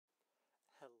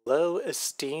Hello,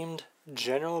 esteemed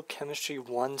General Chemistry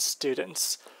 1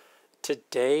 students.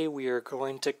 Today we are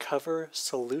going to cover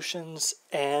solutions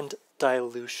and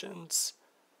dilutions.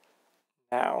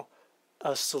 Now,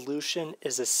 a solution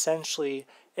is essentially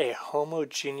a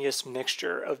homogeneous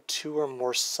mixture of two or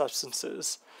more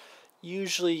substances.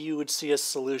 Usually you would see a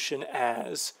solution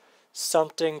as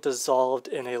something dissolved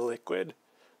in a liquid.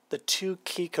 The two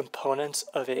key components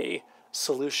of a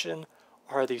solution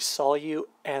are the solute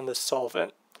and the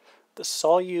solvent. The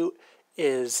solute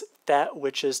is that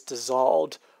which is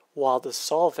dissolved, while the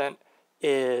solvent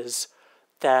is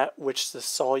that which the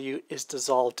solute is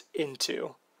dissolved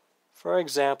into. For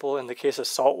example, in the case of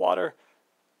salt water,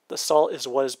 the salt is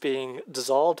what is being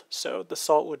dissolved, so the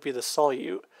salt would be the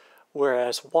solute,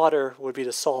 whereas water would be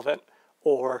the solvent,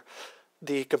 or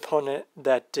the component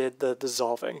that did the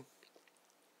dissolving.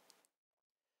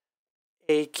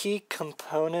 A key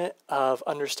component of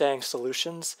understanding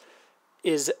solutions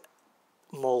is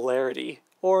molarity,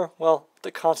 or, well,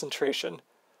 the concentration.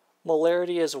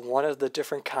 Molarity is one of the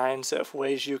different kinds of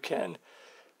ways you can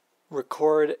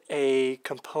record a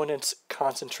component's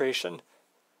concentration.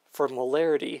 For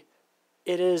molarity,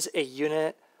 it is a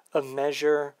unit of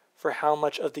measure for how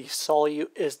much of the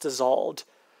solute is dissolved,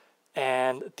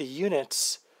 and the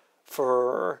units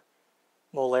for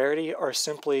molarity are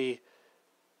simply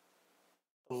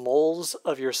moles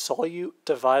of your solute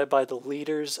divided by the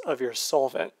liters of your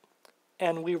solvent.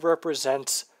 And we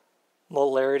represent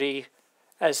molarity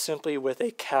as simply with a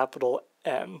capital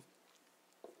M.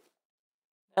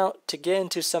 Now, to get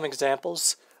into some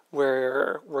examples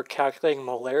where we're calculating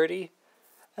molarity,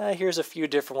 here's a few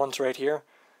different ones right here,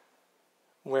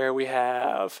 where we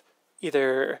have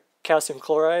either calcium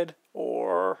chloride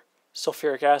or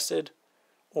sulfuric acid,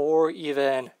 or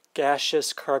even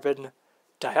gaseous carbon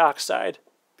dioxide,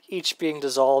 each being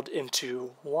dissolved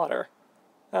into water.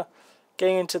 Now,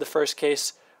 getting into the first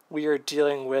case, we are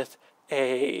dealing with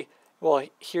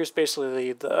here's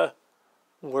basically the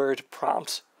word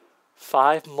prompt.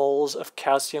 5 moles of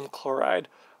calcium chloride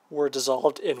were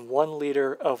dissolved in 1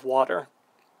 liter of water.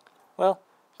 Well,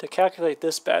 to calculate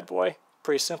this bad boy,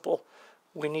 pretty simple.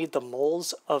 We need the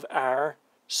moles of our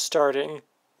solute,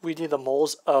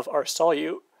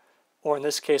 or in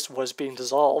this case was being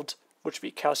dissolved, which would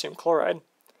be calcium chloride.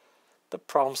 The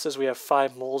problem says we have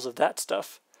 5 moles of that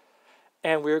stuff.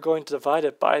 And we're going to divide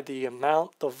it by the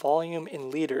volume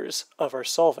in liters of our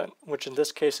solvent, which in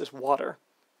this case is water.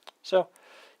 So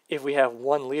if we have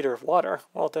 1 liter of water,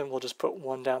 well, then we'll just put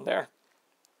 1 down there.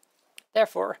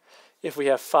 Therefore, if we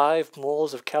have 5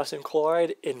 moles of calcium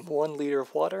chloride in 1 liter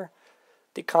of water,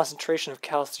 the concentration of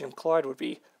calcium chloride would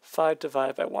be 5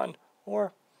 divided by 1,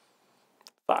 or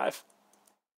 5.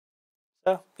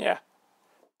 So, yeah,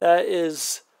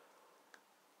 that's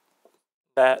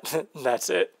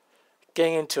it.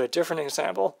 Getting into a different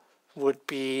example would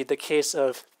be the case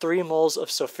of 3 moles of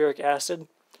sulfuric acid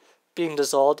being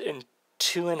dissolved in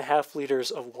 2.5 liters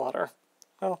of water.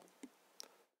 Well,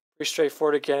 pretty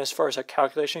straightforward again as far as our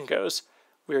calculation goes.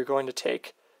 We are going to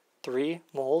take 3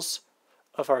 moles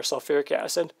of our sulfuric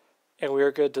acid and we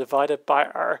are going to divide it by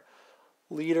our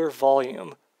liter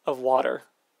volume of water,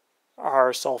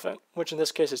 our solvent, which in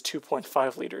this case is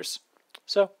 2.5 liters.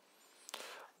 So,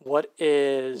 what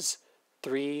is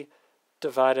 3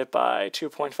 divided by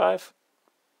 2.5?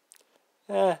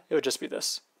 It would just be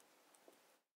this.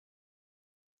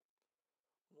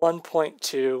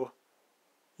 1.2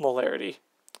 molarity.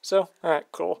 So, alright,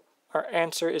 cool. Our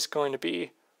answer is going to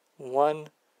be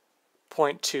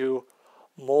 1.2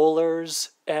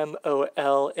 molars,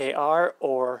 M-O-L-A-R,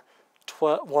 or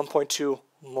 1.2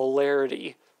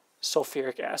 molarity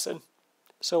sulfuric acid.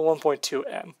 So 1.2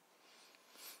 M.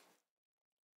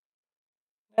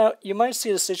 Now, you might see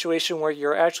a situation where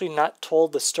you're actually not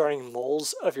told the starting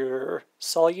moles of your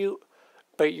solute,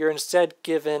 but you're instead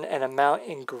given an amount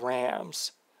in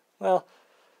grams. Well,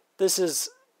 this is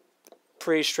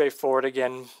pretty straightforward.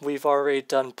 Again, we've already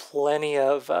done plenty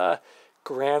of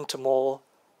gram to mole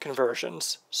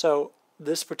conversions. So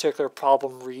this particular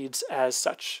problem reads as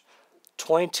such.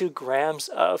 22 grams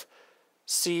of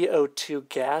CO2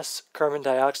 gas, carbon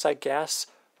dioxide gas,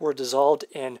 were dissolved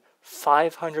in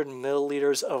 500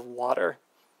 milliliters of water.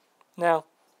 Now,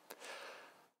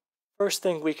 first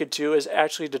thing we could do is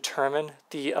actually determine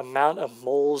the amount of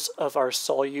moles of our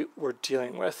solute we're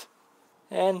dealing with.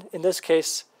 And in this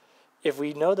case, if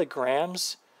we know the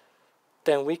grams,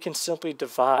 then we can simply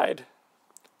divide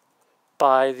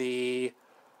by the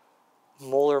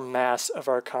molar mass of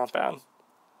our compound.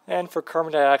 And for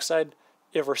carbon dioxide,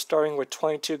 if we're starting with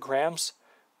 22 grams,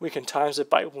 we can times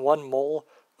it by 1 mole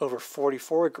over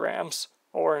 44 grams,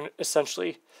 or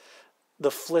essentially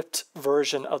the flipped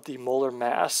version of the molar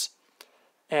mass.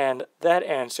 And that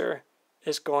answer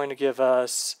is going to give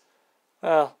us,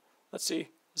 well, let's see,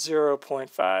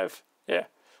 0.5. Yeah,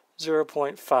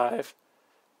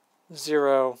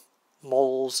 0.50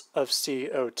 moles of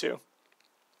CO2.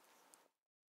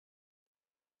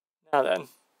 Now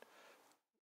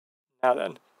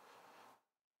then,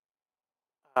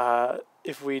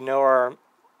 if we know our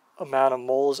amount of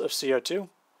moles of CO2,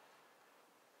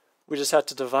 we just have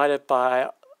to divide it by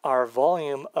our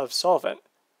volume of solvent.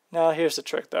 Now here's the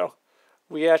trick though.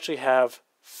 We actually have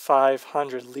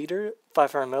 500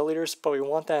 milliliters, but we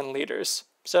want that in liters.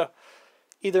 So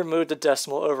either move the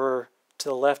decimal over to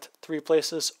the left 3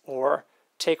 places, or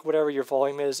take whatever your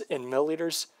volume is in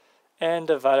milliliters and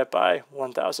divide it by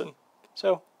 1000.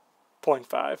 So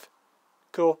 0.5.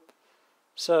 Cool.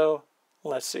 So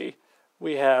let's see.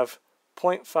 We have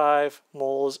 0.5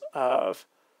 moles of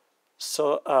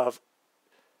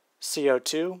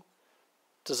CO2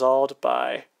 dissolved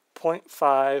by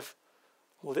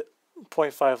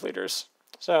 0.5 liters.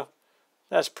 So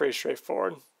that's pretty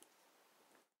straightforward.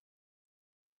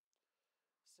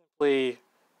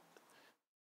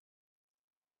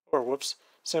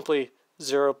 Simply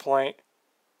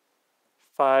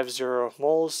 0.50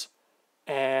 moles,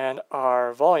 and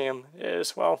our volume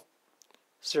is, well,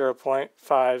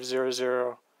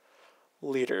 0.500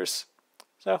 liters.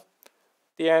 So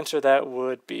the answer that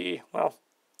would be, well,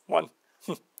 1.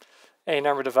 A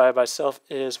number divided by itself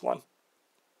is 1.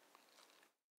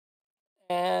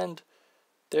 And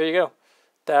there you go.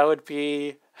 That would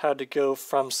be how to go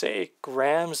from, say,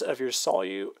 grams of your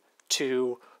solute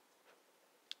to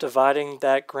dividing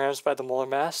that grams by the molar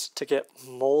mass to get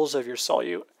moles of your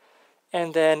solute.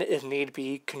 And then, if need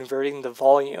be, converting the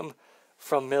volume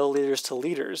from milliliters to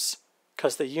liters,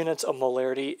 because the units of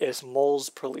molarity is moles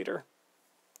per liter.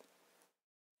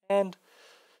 And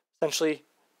essentially,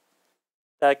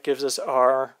 that gives us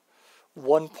our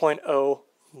 1.0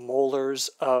 molars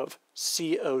of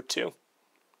CO2.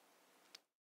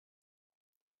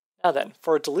 Now then,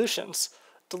 for dilutions.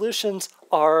 Dilutions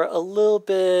are a little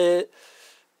bit,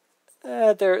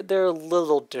 they're a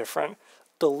little different.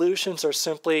 Dilutions are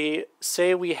simply,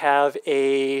 say we have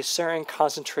a certain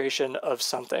concentration of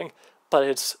something, but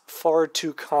it's far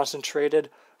too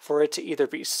concentrated for it to either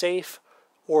be safe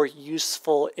or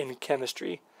useful in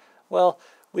chemistry. Well,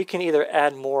 we can either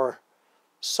add more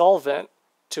solvent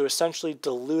to essentially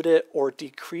dilute it or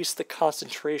decrease the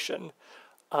concentration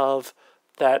of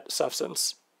that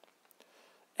substance.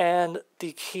 And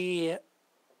the key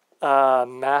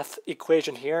math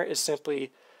equation here is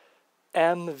simply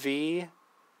MV,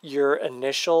 your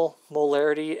initial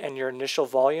molarity and your initial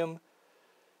volume,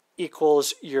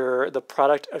 equals the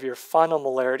product of your final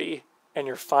molarity and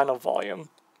your final volume.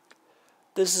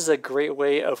 This is a great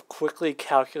way of quickly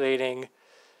calculating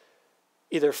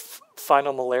either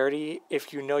final molarity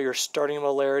if you know your starting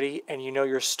molarity and you know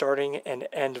your starting and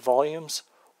end volumes,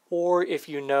 or if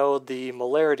you know the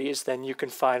molarities, then you can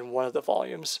find one of the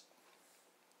volumes.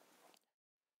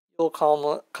 You'll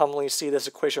commonly see this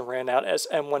equation ran out as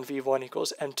M1V1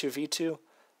 equals M2V2,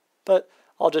 but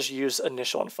I'll just use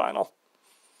initial and final.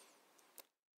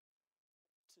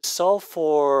 To solve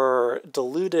for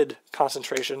diluted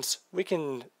concentrations, we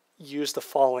can use the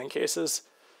following cases.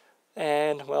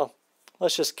 And, well,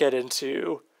 let's just get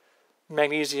into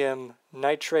magnesium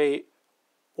nitrate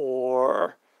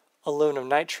or aluminum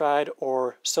nitride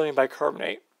or sodium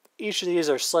bicarbonate. Each of these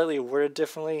are slightly worded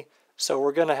differently, so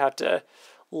we're going to have to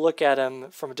look at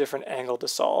them from a different angle to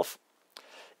solve.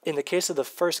 In the case of the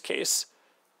first case,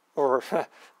 or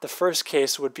the first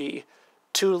case would be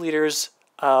 2 liters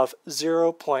of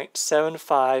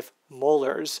 0.75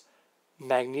 molars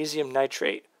magnesium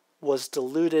nitrate was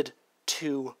diluted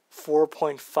to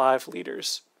 4.5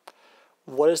 liters.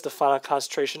 What is the final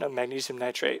concentration of magnesium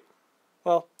nitrate?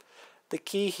 Well, the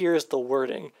key here is the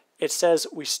wording. It says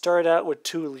we started out with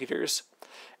 2 liters,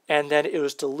 and then it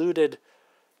was diluted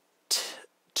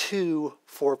to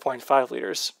 4.5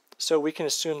 liters. So we can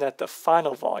assume that the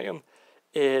final volume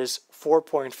is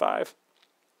 4.5.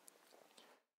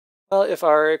 Well, if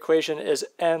our equation is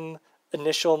M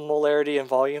initial molarity and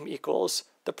volume equals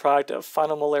the product of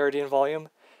final molarity and volume,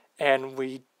 and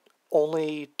we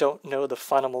only don't know the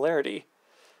final molarity,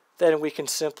 then we can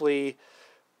simply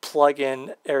plug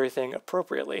in everything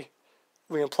appropriately.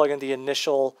 We can plug in the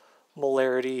initial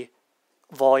molarity,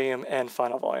 volume, and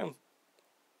final volume.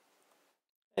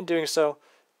 In doing so,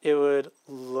 it would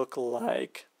look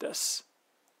like this.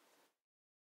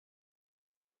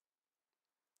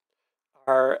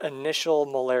 Our initial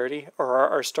molarity, or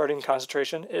our starting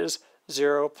concentration, is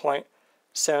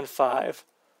 0.75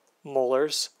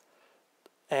 molars,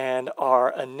 and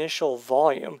our initial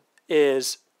volume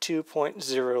is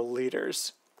 2.0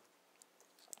 liters.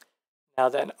 Now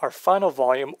then, our final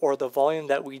volume, or the volume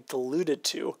that we diluted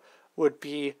to, would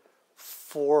be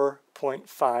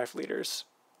 4.5 liters.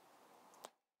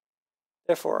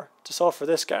 Therefore, to solve for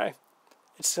this guy,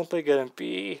 it is simply going to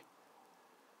be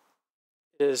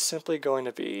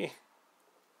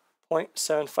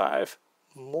 0.75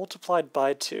 multiplied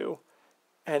by 2,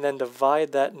 and then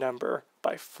divide that number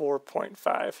by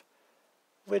 4.5,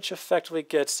 which effectively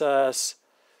gets us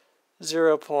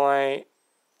 0.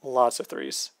 Lots of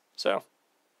threes. So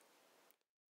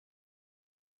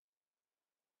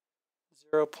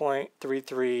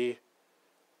 0.33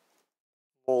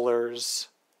 molars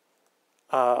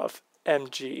of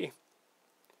Mg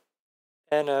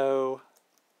NO3,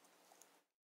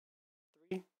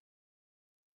 and then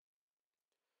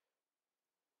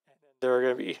there are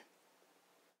going to be 2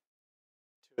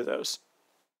 of those.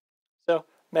 So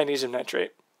magnesium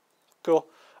nitrate. Cool.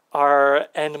 Our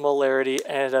end molarity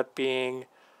ended up being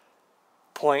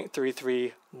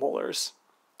 0.33 molars.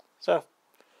 So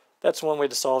that's one way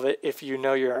to solve it if you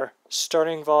know your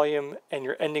starting volume and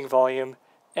your ending volume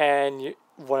and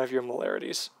one of your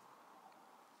molarities.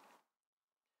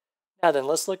 Now then,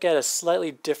 let's look at a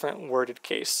slightly different worded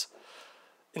case.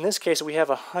 In this case, we have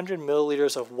 100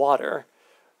 milliliters of water,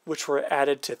 which were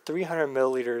added to 300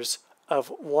 milliliters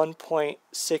of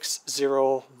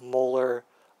 1.60 molar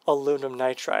aluminum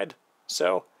nitride.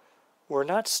 So we're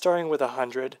not starting with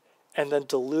 100 and then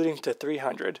diluting to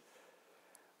 300.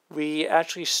 We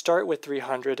actually start with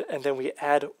 300 and then we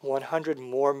add 100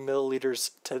 more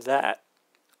milliliters to that.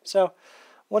 So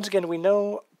once again, we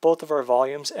know both of our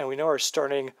volumes and we know our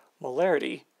starting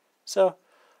molarity. So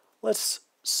let's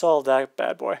solve that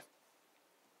bad boy.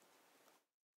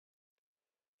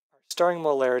 Our starting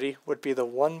molarity would be the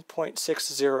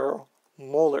 1.60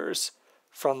 molars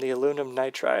from the aluminum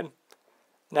nitride.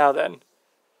 Now then,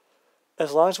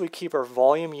 as long as we keep our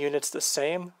volume units the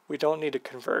same, we don't need to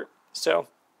convert. So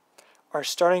our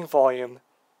starting volume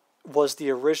was the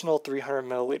original 300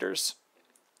 milliliters.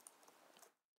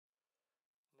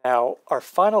 Now, our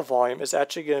final volume is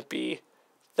actually going to be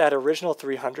that original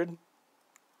 300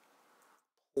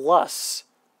 plus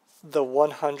the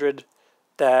 100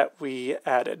 that we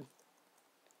added.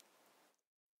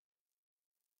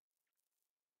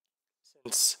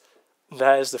 Since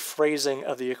that is the phrasing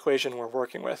of the equation we're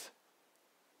working with.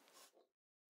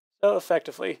 So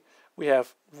effectively, we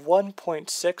have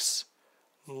 1.6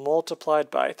 multiplied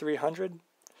by 300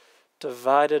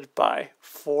 divided by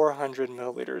 400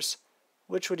 milliliters,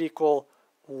 which would equal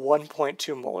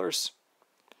 1.2 molars.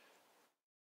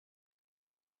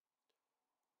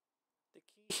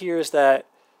 The key here is that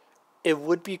it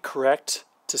would be correct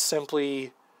to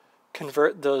simply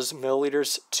convert those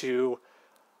milliliters to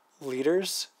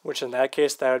liters, which in that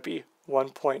case that would be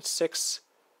 1.6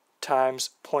 times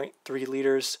 0.3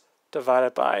 liters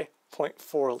divided by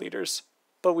 0.4 liters.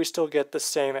 But we still get the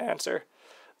same answer.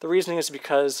 The reasoning is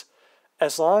because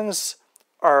as long as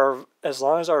our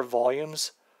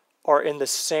volumes are in the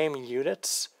same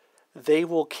units, they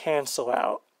will cancel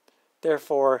out.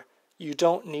 Therefore, you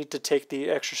don't need to take the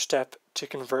extra step to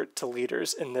convert to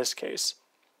liters in this case.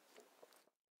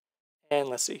 And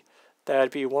let's see, that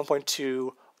would be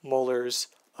 1.2 molars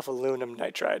of aluminum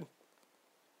nitride.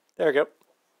 There we go.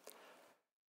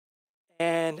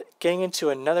 And getting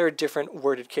into another different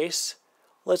worded case,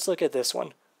 let's look at this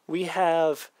one. We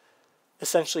have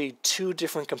essentially 2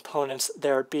 different components that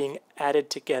are being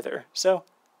added together. So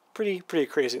pretty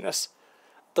craziness.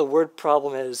 The word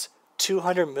problem is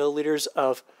 200 milliliters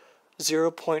of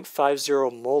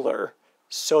 0.50 molar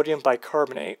sodium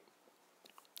bicarbonate,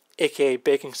 aka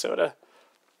baking soda,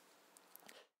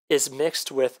 is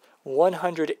mixed with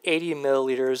 180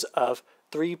 milliliters of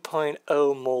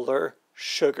 3.0 molar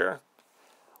sugar.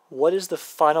 What is the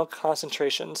final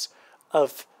concentrations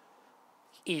of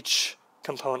each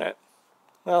component?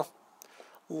 Well,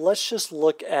 let's just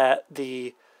look at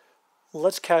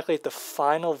let's calculate the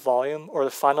final volume or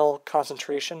the final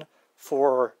concentration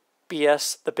for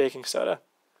BS, the baking soda.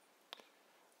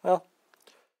 Well,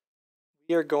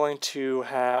 we are going to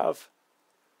have,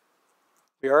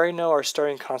 we already know our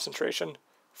starting concentration.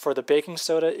 For the baking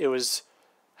soda, it was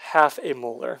half a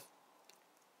molar.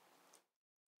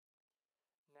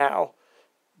 Now,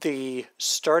 the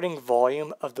starting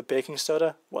volume of the baking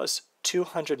soda was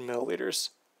 200 milliliters.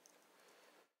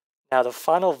 Now, the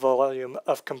final volume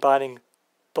of combining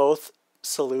both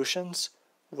solutions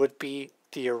would be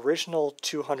the original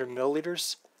 200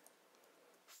 milliliters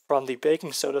from the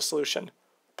baking soda solution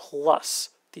plus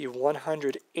the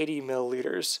 180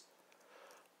 milliliters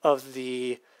of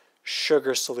the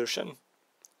sugar solution.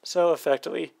 So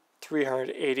effectively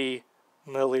 380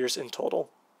 milliliters in total.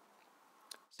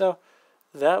 So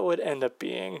that would end up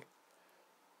being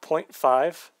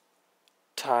 0.5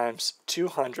 times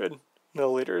 200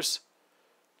 milliliters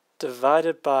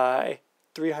divided by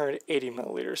 380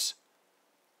 milliliters,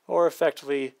 or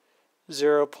effectively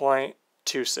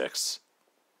 0.26.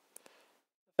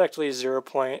 Effectively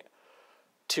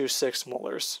 0.26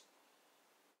 molars.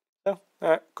 So,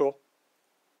 alright, cool.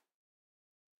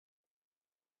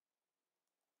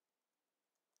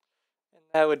 And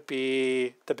that would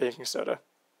be the baking soda.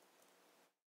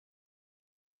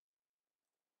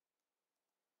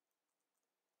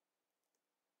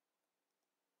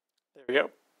 There we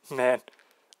go. Man,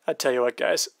 I tell you what,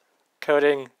 guys,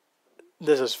 coding,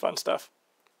 this is fun stuff.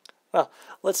 Well,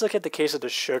 let's look at the case of the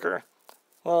sugar.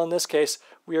 Well, in this case,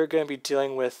 we are going to be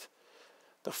dealing with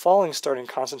the following starting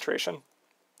concentration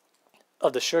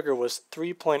of the sugar was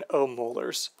 3.0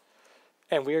 molars.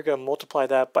 And we are going to multiply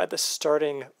that by the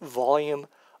starting volume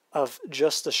of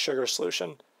just the sugar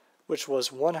solution, which was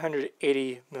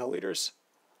 180 milliliters.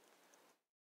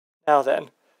 Now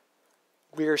then,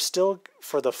 we are still,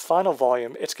 for the final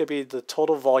volume, it's going to be the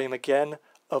total volume again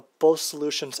of both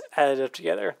solutions added up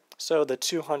together. So the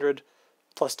 200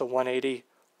 plus the 180,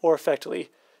 or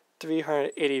effectively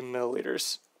 380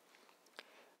 milliliters.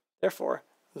 Therefore,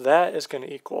 that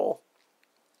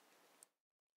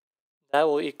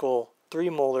will equal 3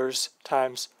 molars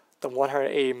times the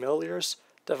 180 milliliters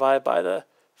divided by the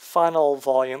final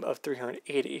volume of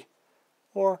 380,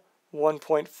 or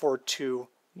 1.42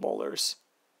 molars.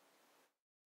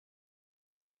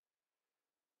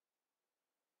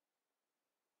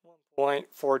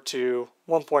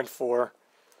 1.4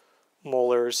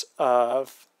 molars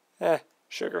of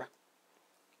sugar.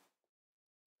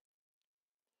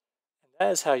 And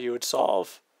that is how you would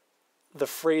solve the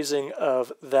phrasing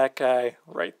of that guy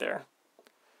right there.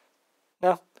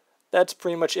 Now, that's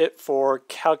pretty much it for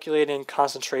calculating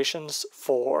concentrations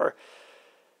for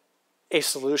a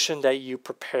solution that you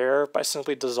prepare by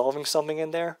simply dissolving something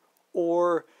in there,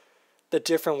 or the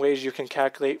different ways you can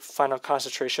calculate final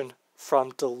concentration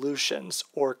from dilutions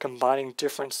or combining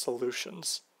different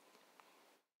solutions.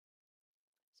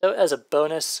 So as a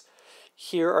bonus,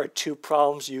 here are 2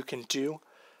 problems you can do,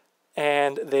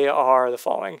 and they are the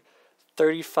following.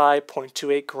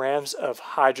 35.28 grams of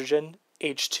hydrogen,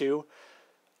 H2,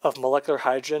 of molecular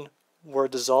hydrogen were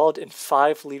dissolved in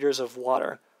 5 liters of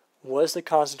water. What is the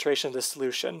concentration of the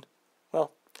solution?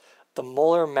 Well, the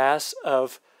molar mass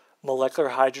of molecular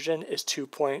hydrogen is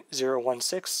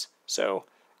 2.016, so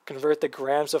convert the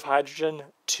grams of hydrogen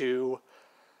to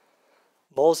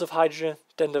moles of hydrogen,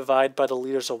 then divide by the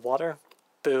liters of water.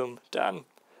 Boom, done.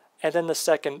 And then the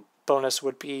second bonus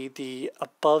would be the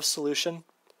above solution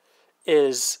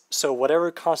is, so whatever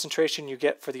concentration you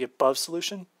get for the above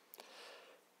solution,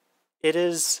 it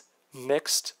is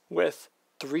mixed with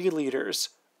 3 liters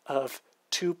of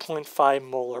 2.5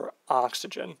 molar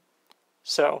oxygen.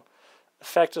 So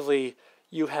effectively,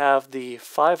 you have the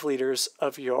 5 liters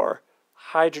of your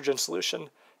hydrogen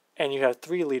solution, and you have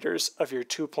 3 liters of your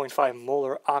 2.5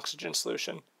 molar oxygen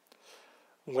solution.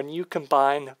 When you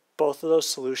combine both of those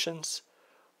solutions,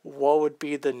 what would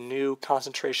be the new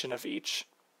concentration of each?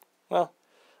 Well,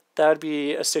 that would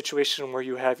be a situation where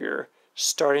you have your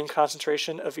starting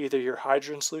concentration of either your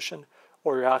hydrogen solution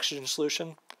or your oxygen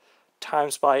solution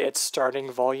times by its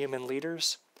starting volume in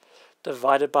liters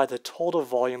divided by the total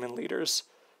volume in liters,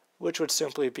 which would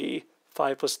simply be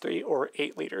 5 plus 3 or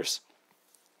 8 liters.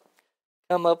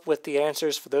 Come up with the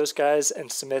answers for those guys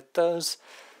and submit those,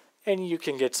 and you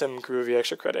can get some groovy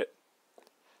extra credit.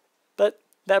 But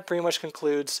that pretty much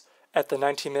concludes, at the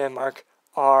 19-minute mark,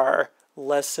 our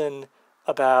lesson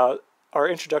about our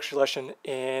introductory lesson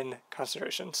in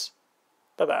concentrations.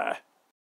 Bye-bye.